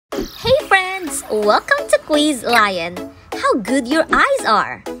Hey friends! Welcome to Quiz Lion. How good your eyes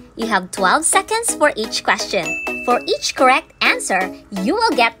are! You have 12 seconds for each question. For each correct answer, you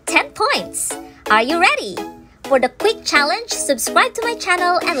will get 10 points. Are you ready? For the quick challenge, subscribe to my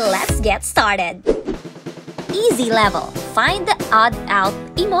channel and let's get started. Easy level. Find the odd out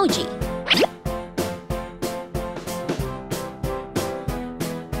emoji.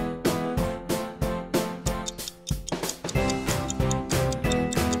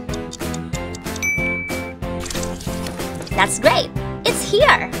 That's great! It's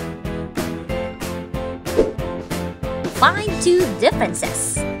here! Find two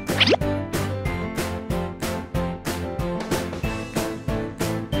differences.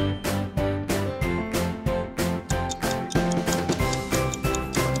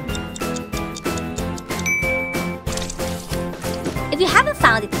 If you haven't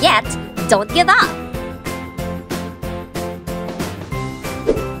found it yet, don't give up!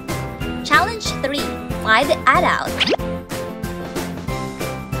 Challenge 3. Find the odd out.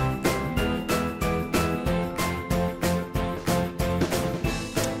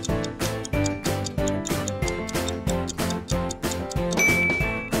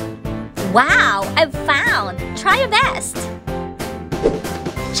 Wow! I've found! Try your best!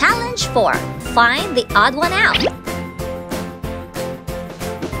 Challenge 4. Find the odd one out.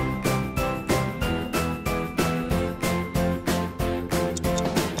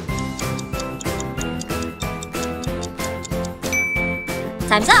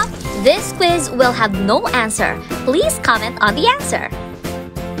 Time's up! This quiz will have no answer. Please comment on the answer.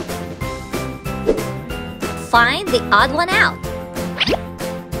 Find the odd one out.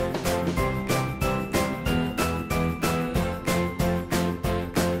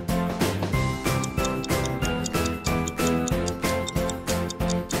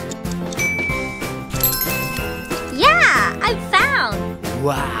 Yeah! I found!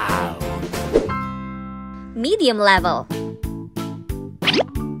 Wow! Medium level.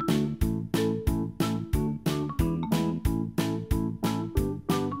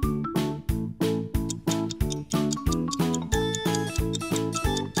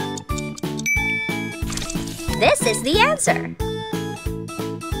 This is the answer.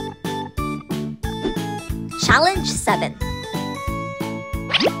 Challenge 7.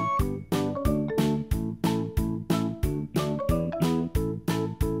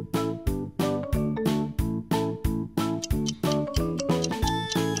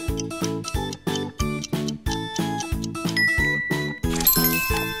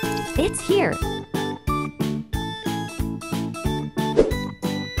 It's here.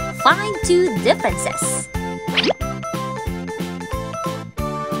 Find two differences.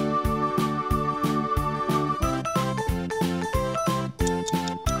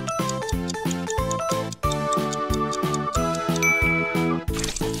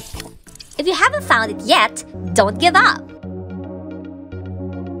 If you haven't found it yet, don't give up.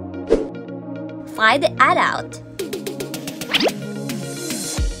 Find the odd out.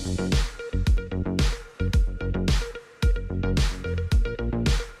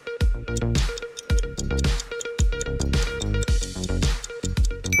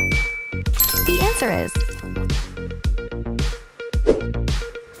 The answer is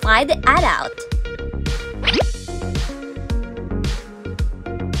Find the odd out.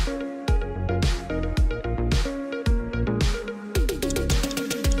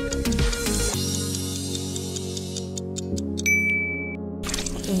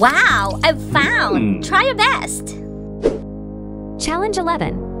 Wow! I've found! Try your best! Challenge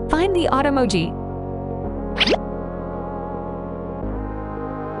 11. Find the odd emoji.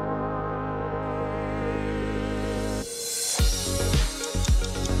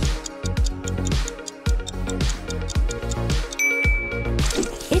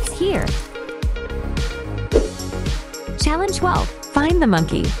 It's here. Challenge 12. Find the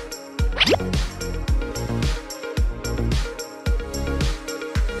monkey.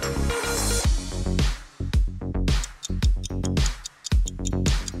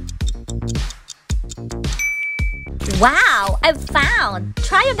 Wow! I've found!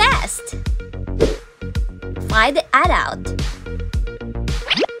 Try your best! Find the odd out.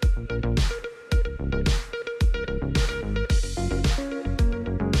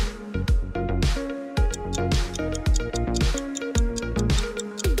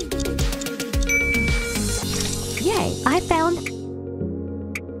 Yay! I found.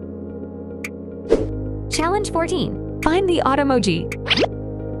 Challenge 14. Find the odd emoji.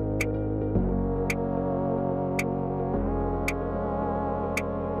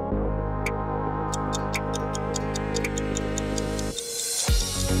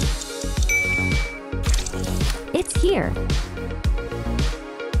 It's here.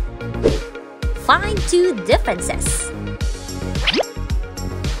 find two differences.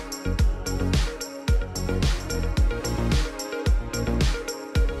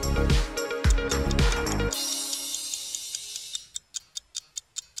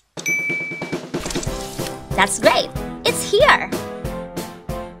 That's great! It's here!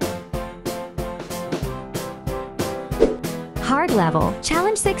 Hard level.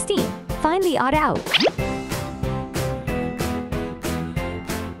 Challenge 16. Find the odd out.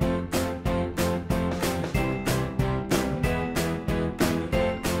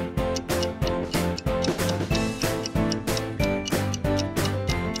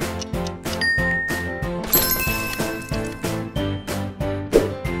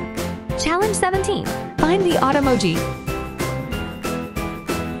 Challenge 17. Find the odd emoji.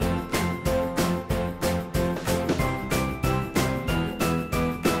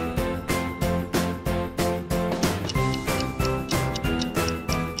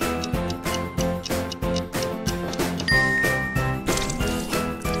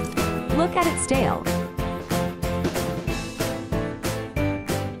 Look at its tail.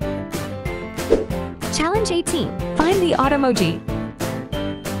 Challenge 18. Find the odd emoji.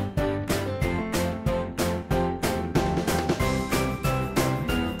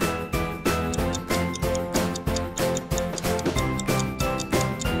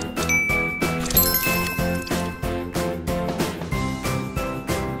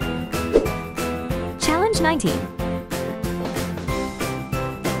 Challenge 19.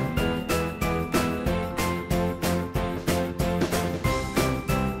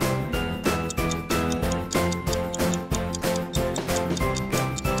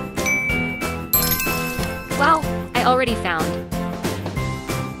 Wow, I already found.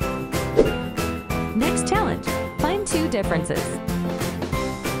 Next challenge. Find two differences.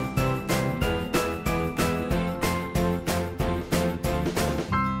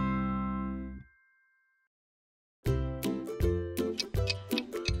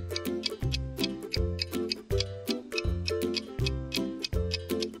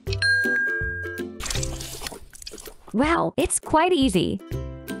 Wow, it's quite easy.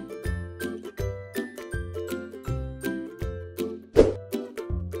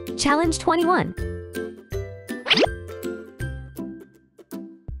 Challenge 21.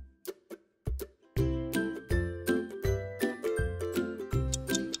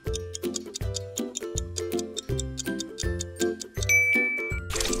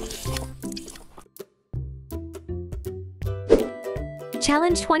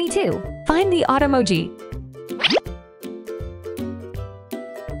 Challenge 22. Find the odd emoji.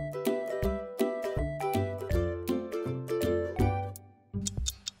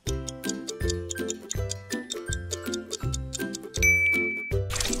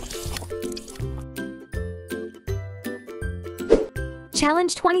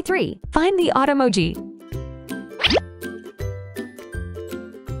 Challenge 23. Find the odd emoji.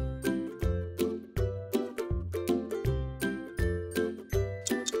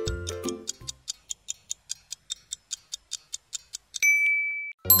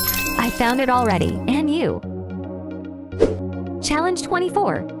 I found it already, and you? Challenge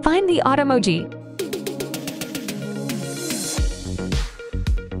 24. Find the odd emoji.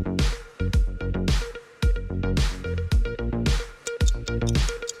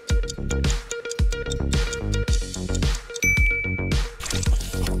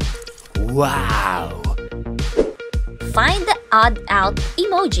 Wow! Find the odd out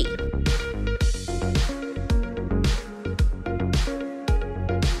emoji.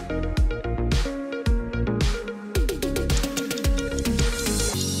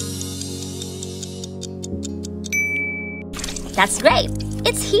 That's great!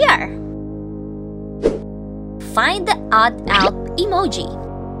 It's here! Find the odd out emoji.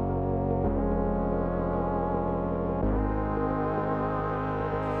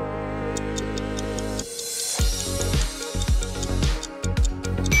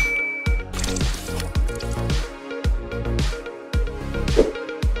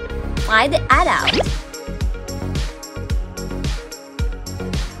 Find the add out.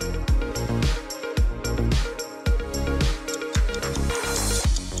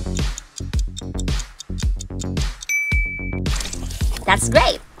 That's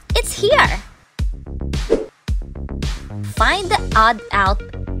great! It's here! Find the odd out.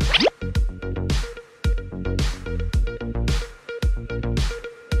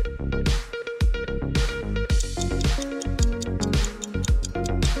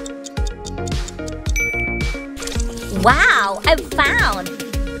 Wow! I've found!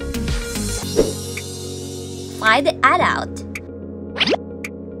 Find the add out.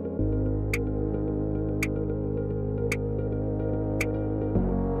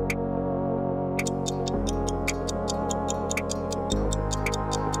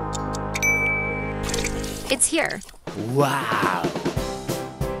 here. Wow.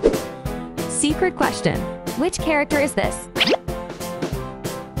 Secret question. Which character is this?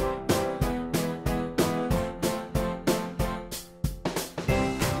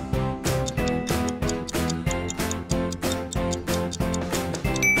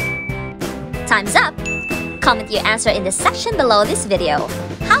 Time's up! Comment your answer in the section below this video.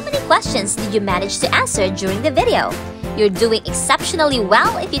 How many questions did you manage to answer during the video? You're doing exceptionally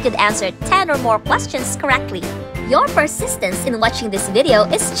well if you could answer 10 or more questions correctly. Your persistence in watching this video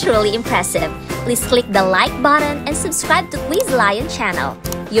is truly impressive. Please click the like button and subscribe to Quiz Lion channel.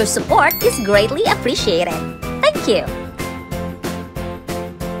 Your support is greatly appreciated. Thank you!